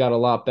Diggs. Then he got a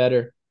lot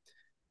better.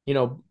 You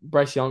know,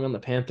 Bryce Young on the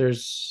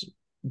Panthers,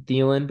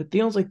 Thielen, but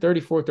Thielen's like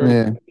 34,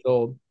 35 Yeah. years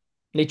old.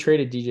 They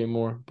traded DJ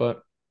Moore,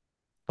 but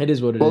it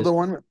is what it Well, is. the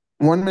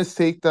one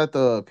mistake that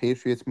the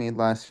Patriots made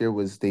last year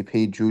was they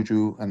paid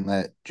Juju and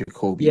let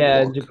Jacoby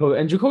Yeah, walk.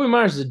 Jacoby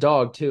Myers is a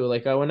dog too.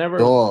 Like whenever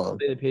Dog.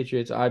 the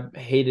Patriots, I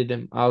hated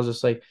him. I was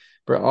just like,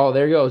 bro, oh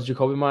there he goes,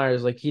 Jacoby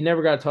Myers. Like he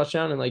never got a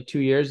touchdown in like 2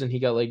 years, and he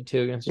got like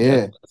two against the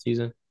Jets Yeah. last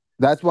season.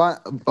 That's why.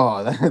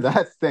 Oh,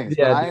 that stinks.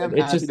 But Yeah, I dude, am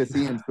it's happy just to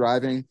see him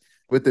thriving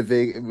with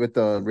with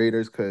the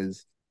Raiders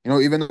because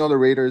even though the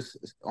Raiders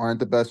aren't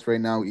the best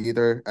right now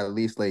either, at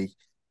least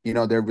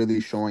they're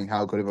really showing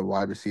how good of a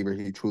wide receiver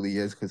he truly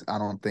is. Because I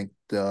don't think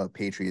the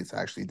Patriots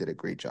actually did a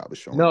great job of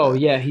showing no, that,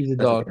 yeah, he's a especially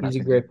dog. in my He's a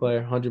opinion. great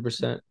player,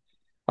 100%.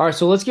 All right,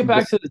 so let's get But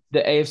back to the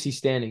AFC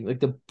standing, like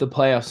the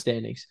playoff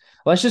standings.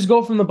 Let's just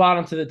go from the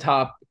bottom to the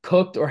top.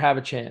 Cooked or have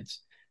a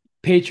chance?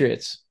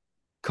 Patriots,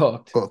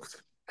 cooked,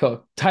 cooked,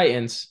 cooked.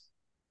 Titans,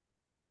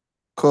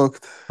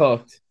 cooked,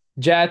 cooked.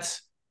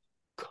 Jets,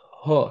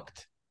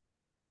 cooked,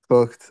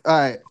 cooked. All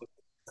right.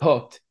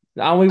 cooked.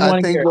 I only I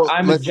want to think hear. well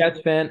I'm a Jets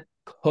fan.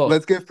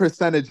 let's Cooked. get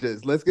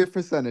percentages. Let's get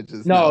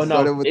percentages now. No,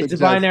 Starting no, with the it's a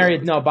Jets binary.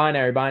 fans. No,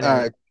 binary, All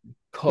binary. right,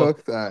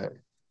 Cooked. cooked. All right.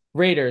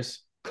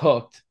 Raiders,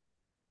 cooked,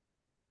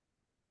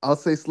 I'll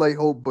say slight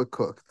hope, but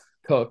cooked.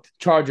 cooked.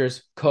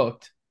 Chargers,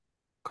 cooked.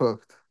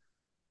 Cooked.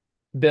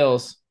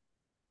 Bills,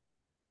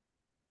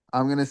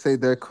 I'm gonna say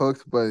they're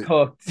cooked, but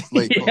cooked.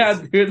 slate Yeah,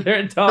 hopes. dude,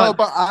 they're No, done.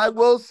 but I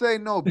will say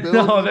no.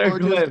 No, they're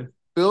clipped.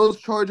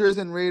 Chargers,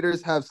 and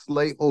Raiders have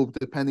slight hope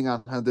depending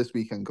on how this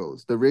weekend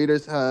goes. The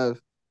Raiders have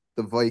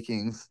the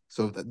Vikings,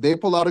 so if they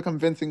pull out a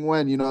convincing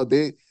win.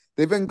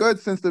 They've been good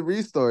since the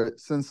restart,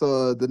 since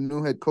the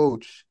new head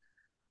coach.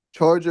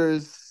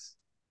 Chargers,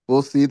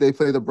 we'll see. They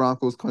play the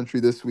Broncos country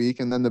this week,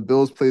 and then the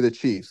Bills play the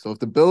Chiefs. So if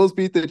the Bills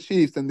beat the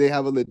Chiefs, then they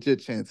have a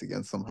legit chance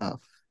against somehow.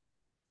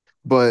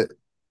 But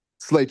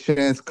slight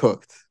chance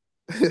cooked.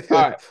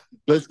 All right,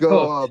 Let's go,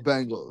 cooked,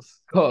 Bengals.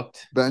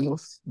 cooked.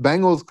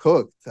 Bengals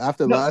cooked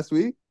after No, last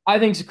week. I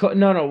think so.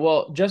 No, no.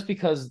 Well, just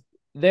because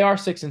they are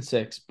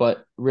 6-6,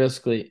 but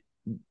realistically,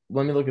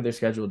 let me look at their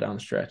schedule down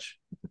the stretch.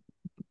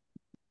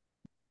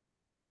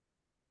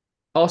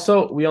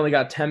 Also, we only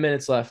got 10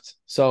 minutes left.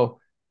 So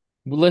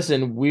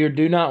listen, we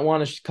do not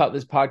want to cut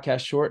this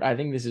podcast short. I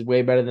think this is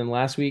way better than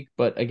last week.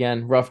 But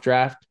again, rough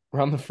draft.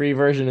 We're on the free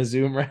version of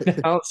Zoom right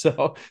now.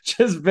 So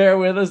just bear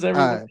with us, All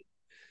everybody. right.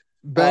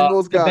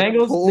 Bengals The got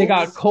Bengals, they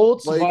got Colts,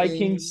 Colts, Vikings.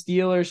 Vikings,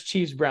 Steelers,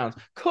 Chiefs, Browns.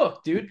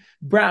 Cook, dude.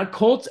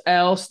 Colts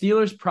L,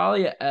 Steelers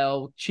probably a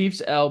L,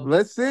 Chiefs L,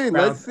 Let's see.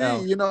 Let's Browns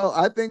see. L.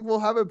 I think we'll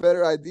have a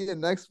better idea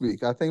next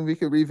week. I think we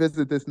could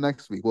revisit this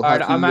next week. We'll All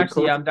right, have to I'm either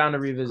actually yeah, I'm down to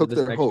revisit cook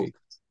this their next hope. week.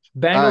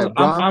 All Bengals, right,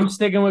 I'm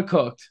sticking with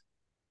cooked.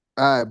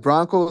 All right,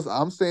 Broncos.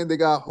 I'm saying they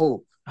got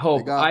hope.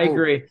 They Hope. got I hope.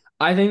 agree.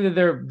 I think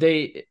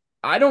that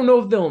I don't know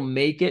if they'll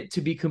make it,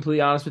 to be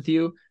completely honest with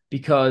you,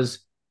 because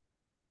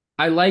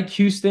I like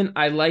Houston,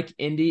 I like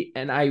Indy,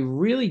 and I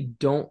really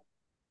don't,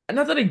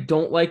 not that I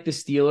don't like the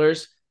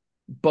Steelers,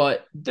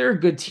 but they're a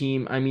good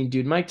team. I mean,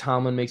 dude, Mike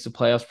Tomlin makes the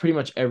playoffs pretty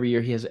much every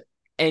year he has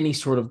any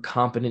sort of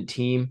competent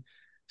team.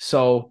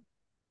 So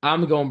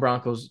I'm going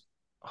Broncos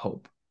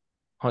hope.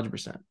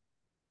 100%.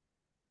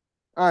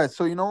 All right,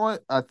 so you know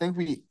what? I think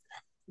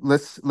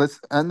let's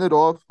end it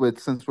off with,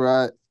 since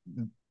we're at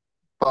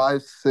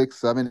five, six,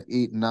 seven,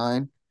 eight,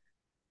 nine.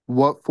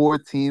 What four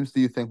teams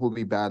do you think will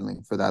be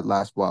battling for that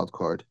last wild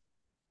card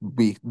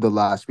the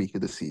last week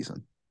of the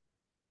season?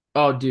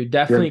 Oh, dude,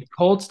 Yeah. definitely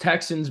Colts,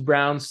 Texans,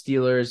 Browns,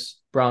 Steelers,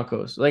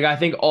 Broncos. Like I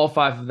think all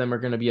five of them are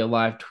going to be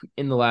alive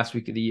in the last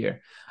week of the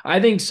year. I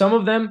think some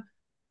of them,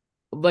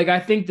 like I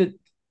think that,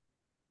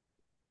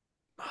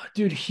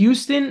 dude,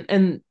 Houston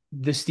and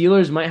the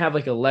Steelers might have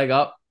like a leg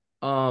up.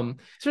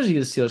 Especially the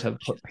Steelers have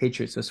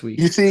Patriots this week.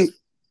 You see,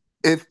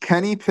 if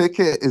Kenny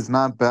Pickett is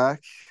not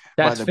back,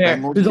 by That's the fair.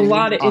 Bengals There's a game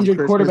lot of on injured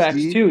Christmas quarterbacks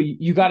Eve. too.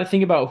 You got to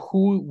think about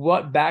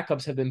what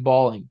backups have been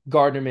balling.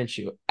 Gardner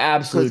Minshew,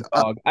 Because absolute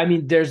dog. I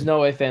mean, there's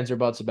no ifs, ands, or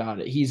buts about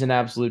it. He's an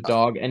absolute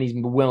dog, and he's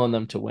willing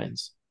them to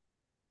wins.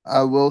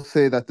 I will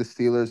say that the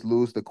Steelers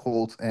lose the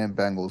Colts and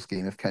Bengals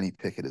game if Kenny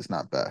Pickett is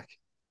not back.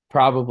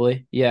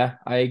 Probably. Yeah,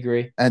 I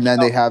agree. And then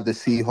they Oh, have the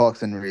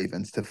Seahawks and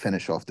Ravens to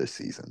finish off this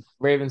season.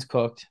 Ravens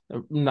cooked.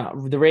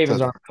 Not the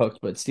Ravens So, aren't cooked,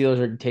 but Steelers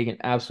are taking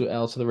absolute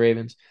L's to the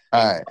Ravens.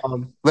 all right.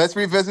 Um, Let's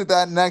revisit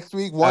that next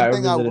week. all One right,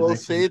 thing I revisit it will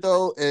next say week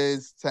though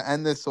is to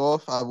end this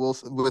off, I will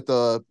with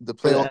the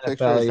for the playoff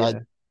picture NFL. is I Yeah,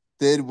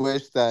 did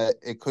wish that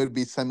it could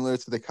be similar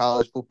to the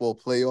college football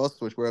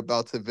playoffs, which we're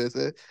about to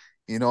visit.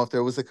 If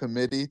there was a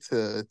committee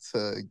to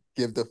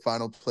give the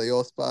final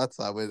playoff spots,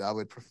 I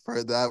would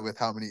prefer that with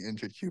how many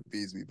injured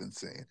QBs we've been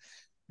seeing.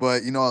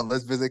 But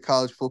let's visit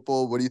college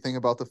football. What do you think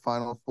about the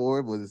Final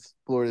Four? Was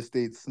Florida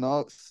State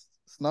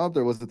snubbed,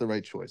 or was it the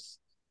right choice?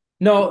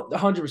 no,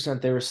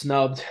 100% they were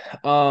snubbed.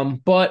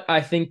 But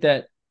I think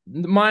that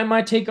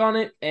my take on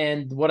it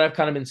and what I've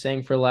kind of been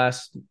saying for the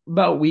last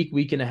about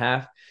week and a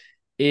half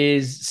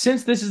is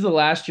since this is the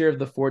last year of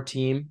the 4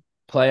 team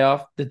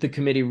playoff that the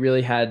committee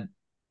really had,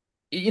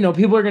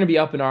 people are going to be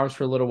up in arms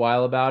for a little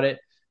while about it,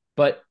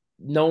 but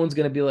no one's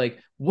going to be like,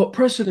 what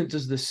precedent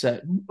does this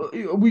set?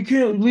 We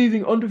can't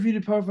leaving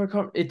undefeated Power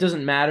Five. It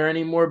doesn't matter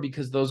anymore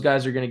because those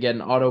guys are going to get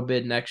an auto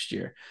bid next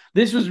year.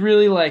 This was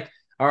really like,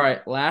 all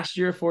right, last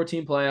year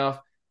 14 playoff.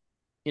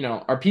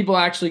 Are people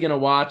actually going to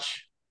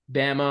watch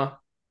Bama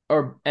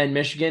and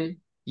Michigan?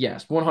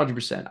 Yes,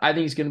 100%. I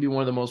think it's going to be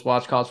one of the most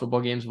watched college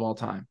football games of all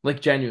time,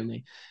 like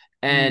genuinely.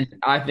 And Mm.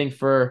 I think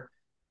for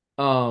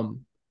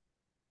um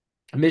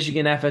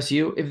Michigan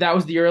FSU, if that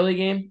was the early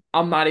game,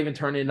 I'm not even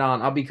turning it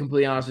on. I'll be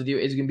completely honest with you.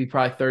 It's going to be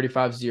probably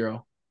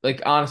 35-0.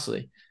 Like,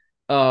 honestly.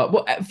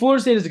 Well,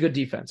 Florida State is a good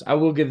defense. I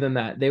will give them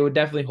that. They would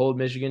definitely hold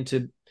Michigan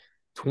to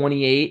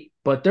 28,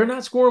 but they're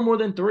not scoring more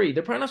than 3.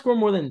 They're probably not scoring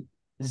more than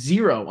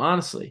 0,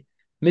 honestly.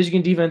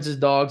 Michigan defense is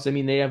dogs. I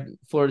mean, they have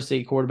Florida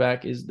State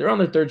quarterback they're on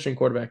their third string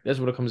quarterback. That's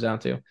what it comes down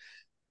to.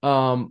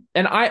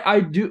 And I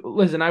do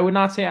listen, I would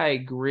not say I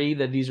agree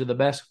that these are the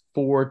best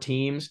 4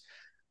 teams.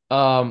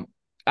 Um,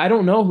 I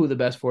don't know who the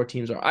best 4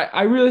 teams are.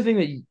 I really think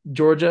that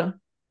Georgia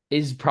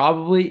is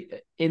probably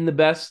in the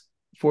best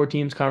 4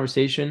 teams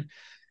conversation.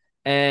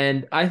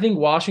 And I think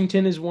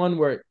Washington is one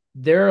where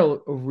they're a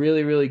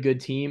really, really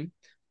good team.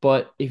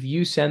 But if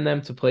you send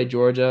them to play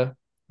Georgia,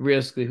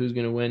 realistically, who's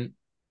going to win?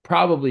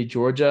 Probably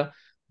Georgia.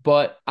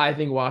 But I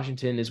think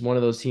Washington is one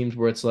of those teams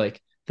where it's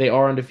like they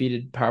are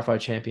undefeated Power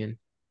Five champion.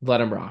 Let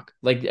them rock.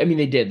 Like, I mean,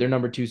 they did. They're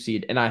number 2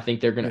 seed. And I think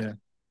they're going to, Yeah.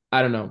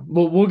 I don't know.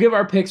 We'll give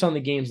our picks on the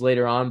games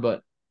later on.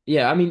 But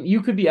yeah, I mean,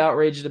 you could be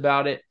outraged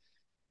about it.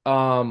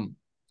 Um,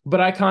 but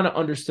I kind of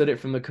understood it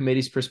from the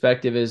committee's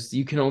perspective is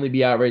you can only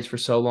be outraged for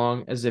so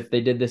long as if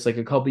they did this like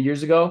a couple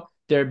years ago,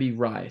 there'd be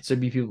riots. There'd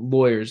be people,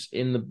 lawyers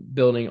in the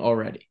building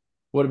already.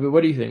 What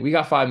do you think? We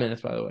got 5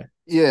 minutes, by the way.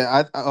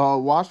 Yeah,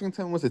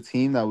 Washington was a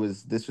team that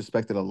was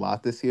disrespected a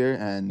lot this year,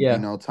 and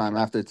Yeah. time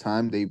after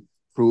time they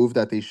proved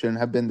that they shouldn't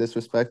have been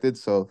disrespected.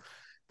 So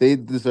they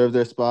deserve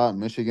their spot.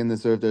 Michigan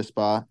deserved their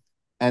spot,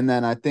 and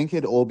then I think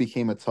it all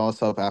became a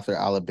toss up after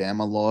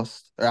Alabama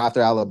lost or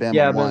after Alabama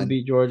Yeah, then won.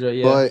 beat Georgia.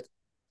 Yeah. But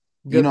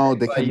Good pick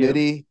the by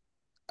you.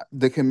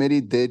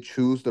 committee did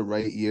choose the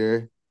right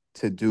year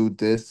to do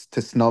this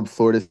to snub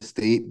Florida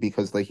State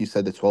because, like you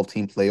said, the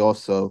 12-team playoff.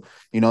 So,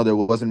 there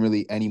wasn't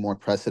really any more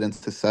precedents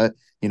to set.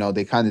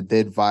 They kind of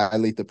did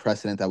violate the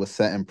precedent that was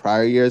set in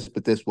prior years,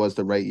 but this was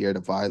the right year to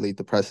violate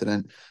the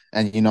precedent.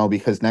 And,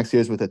 because next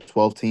year's with a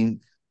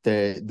 12-team,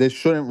 this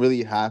shouldn't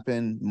really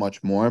happen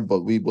much more,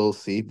 but we will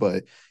see.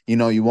 But,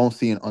 you won't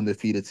see an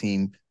undefeated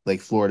team like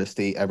Florida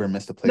State ever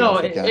miss the No, playoff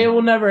it again.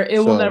 will never it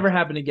will So, never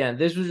happen again.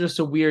 This was just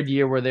a weird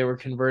year where they were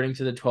converting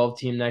to the 12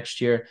 team next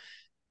year.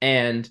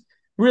 And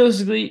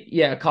realistically,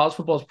 yeah, college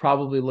football is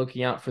probably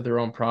looking out for their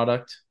own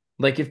product.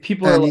 Like if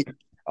people are and like,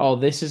 "Oh,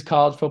 this is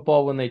college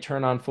football," when they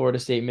turn on Florida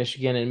State,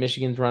 Michigan, and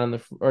Michigan's running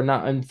or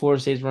not, and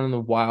Florida State's running the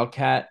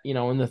Wildcat,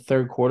 in the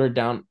third quarter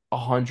down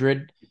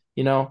 100,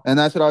 you know. And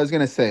that's what I was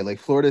gonna say. Like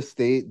Florida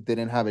State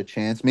didn't have a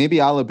chance.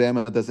 Maybe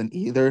Alabama doesn't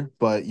either,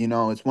 but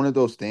it's one of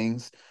those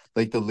things.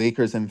 Like the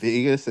Lakers in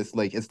Vegas, it's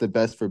like it's the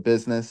best for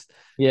business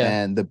Yeah,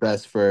 and the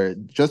best for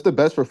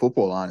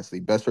football, honestly.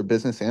 Best for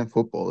business and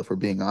football, if we're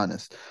being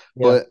honest.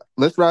 yeah. But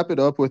let's wrap it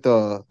up with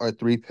our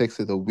 3 picks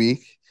of the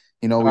week.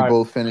 We All right.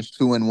 both finished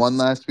 2-1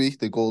 last week.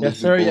 The goal is Yes,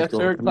 we sir. both Yes,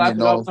 go sir. three Clap and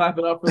it up. 0. Clap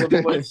it up for the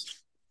boys.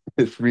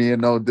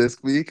 3-0 this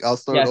week. I'll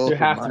start Yes, there off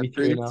with have to my be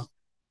three picks. now.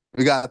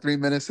 We got 3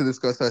 minutes to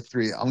discuss our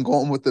three. I'm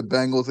going with the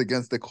Bengals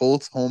against the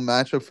Colts. Home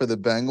matchup for the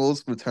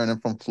Bengals, returning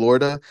from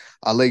Florida.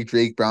 I like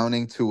Drake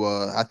Browning to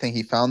I think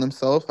he found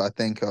himself. I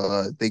think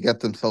they get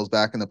themselves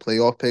back in the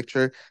playoff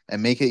picture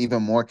and make it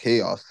even more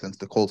chaos since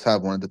the Colts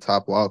have one of the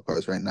top wild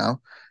cards right now.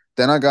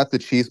 Then I got the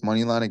Chiefs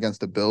money line against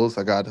the Bills.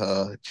 I got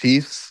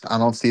Chiefs. I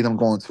don't see them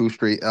going 2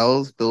 straight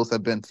L's. Bills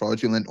have been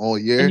fraudulent all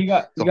And year. you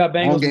got you So got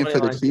home Bengals game money for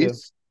the line too.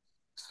 Chiefs.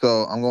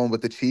 So I'm going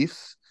with the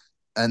Chiefs.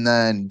 And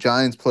then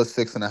Giants plus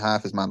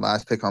 6.5 is my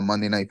last pick on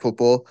Monday Night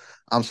Football.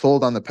 I'm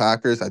sold on the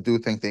Packers. I do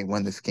think they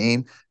win this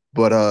game.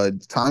 But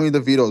Tommy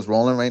DeVito is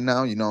rolling right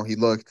now. He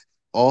looked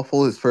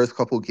awful his first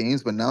couple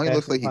games, but now he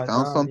looks Passing like he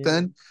found Python, yeah.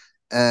 something.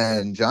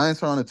 And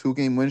Giants are on a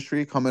 2-game win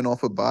streak coming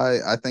off a bye.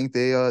 I think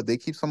they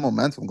keep some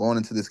momentum going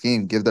into this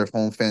game. Give their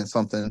home fans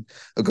something,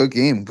 a good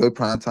game, good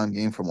primetime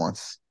game for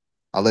once.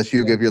 I'll let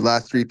you Yeah. give your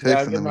last three Yeah, I'll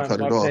picks and give then we cut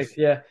my it off. picks.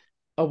 Yeah.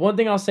 One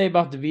thing I'll say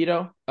about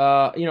DeVito,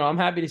 I'm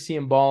happy to see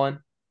him balling.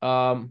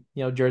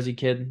 Jersey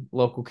kid,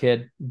 local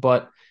kid,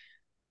 but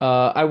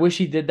I wish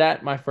he did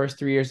that my first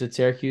 3 years at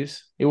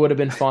Syracuse. It would have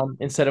been fun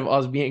instead of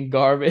us being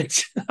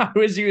garbage. I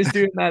wish he was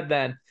doing that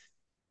then.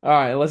 All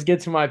right, let's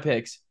get to my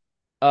picks.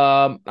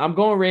 I'm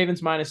going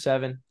Ravens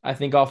 -7. I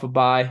think off a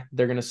bye,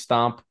 they're gonna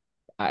stomp.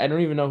 I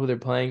don't even know who they're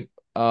playing.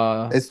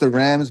 It's the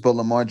Rams, but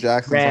Lamar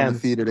Jackson's Rams.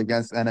 undefeated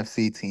against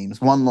NFC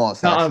teams. One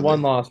loss, No, one actually.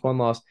 loss, one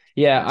loss.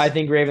 Yeah, I Yes.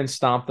 think Ravens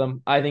stomped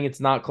them. I think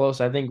it's not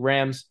close. I think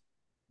Rams,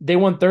 they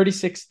won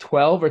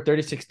 36-12 or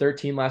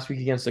 36-13 last week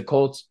against the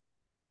Colts.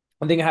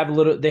 I think they have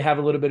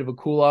a little bit of a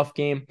cool off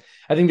game.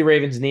 I think the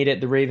Ravens need it.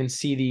 The Ravens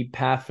see the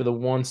path for the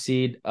 1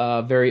 seed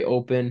very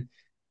open.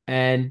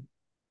 And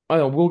I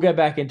don't know, we'll get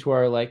back into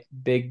our like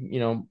big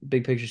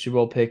picture Super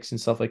Bowl picks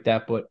and stuff like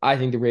that. But I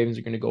think the Ravens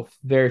are going to go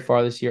very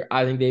far this year.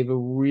 I think they have a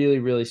really,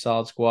 really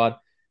solid squad.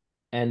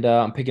 And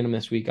I'm picking them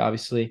this week,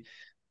 obviously.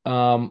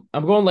 I'm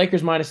going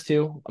Lakers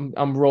 -2.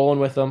 I'm rolling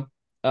with them.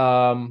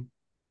 Um,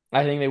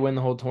 I think they win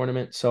the whole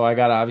tournament, so I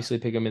gotta obviously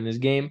pick them in this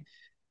game.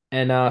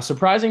 And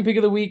surprising pick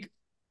of the week,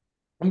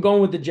 I'm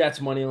going with the Jets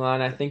money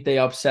line. I think they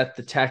upset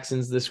the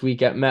Texans this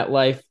week at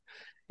MetLife.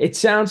 It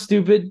sounds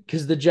stupid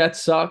because the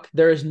Jets suck.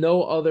 There's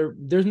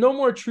no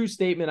more true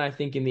statement, I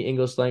think, in the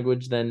English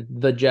language than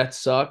the Jets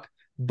suck.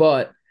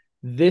 But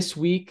this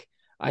week,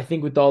 I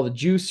think with all the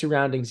juice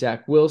surrounding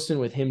Zach Wilson,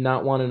 with him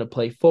not wanting to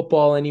play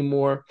football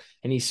anymore,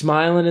 and he's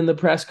smiling in the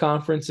press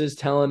conferences,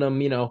 telling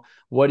them,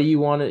 what do you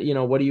want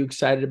to, what are you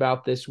excited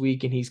about this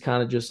week? And he's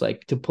kind of just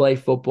like to play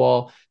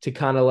football, to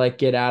kind of like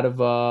get out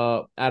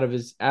of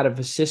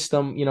his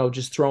system,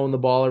 just throwing the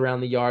ball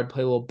around the yard,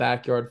 play a little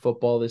backyard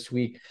football this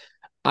week.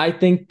 I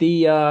think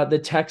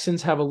the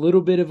Texans have a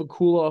little bit of a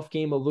cool off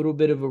game, a little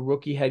bit of a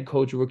rookie head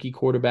coach, rookie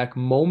quarterback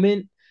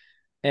moment,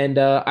 and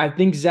I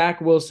think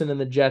Zach Wilson and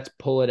the Jets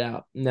pull it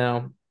out.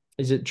 Now,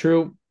 is it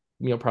true?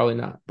 Probably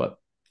not. But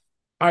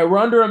all right, we're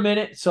under a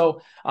minute,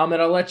 so I'm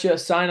gonna let you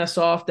sign us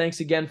off. Thanks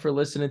again for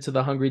listening to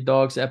the Hungry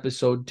Dogs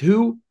episode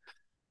 2.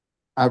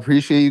 I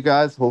appreciate you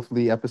guys.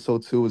 Hopefully,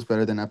 episode 2 is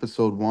better than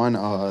episode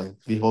 1.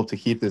 We hope to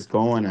keep this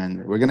going,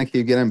 and we're gonna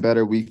keep getting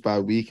better week by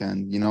week,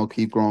 and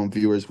keep growing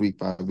viewers week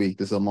by week.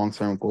 This is a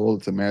long-term goal.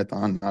 It's a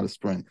marathon, not a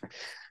sprint.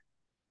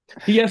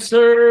 Yes,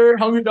 sir.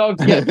 Hungry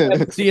Dogs.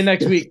 Yes. See you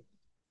next week.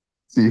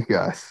 See you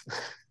guys.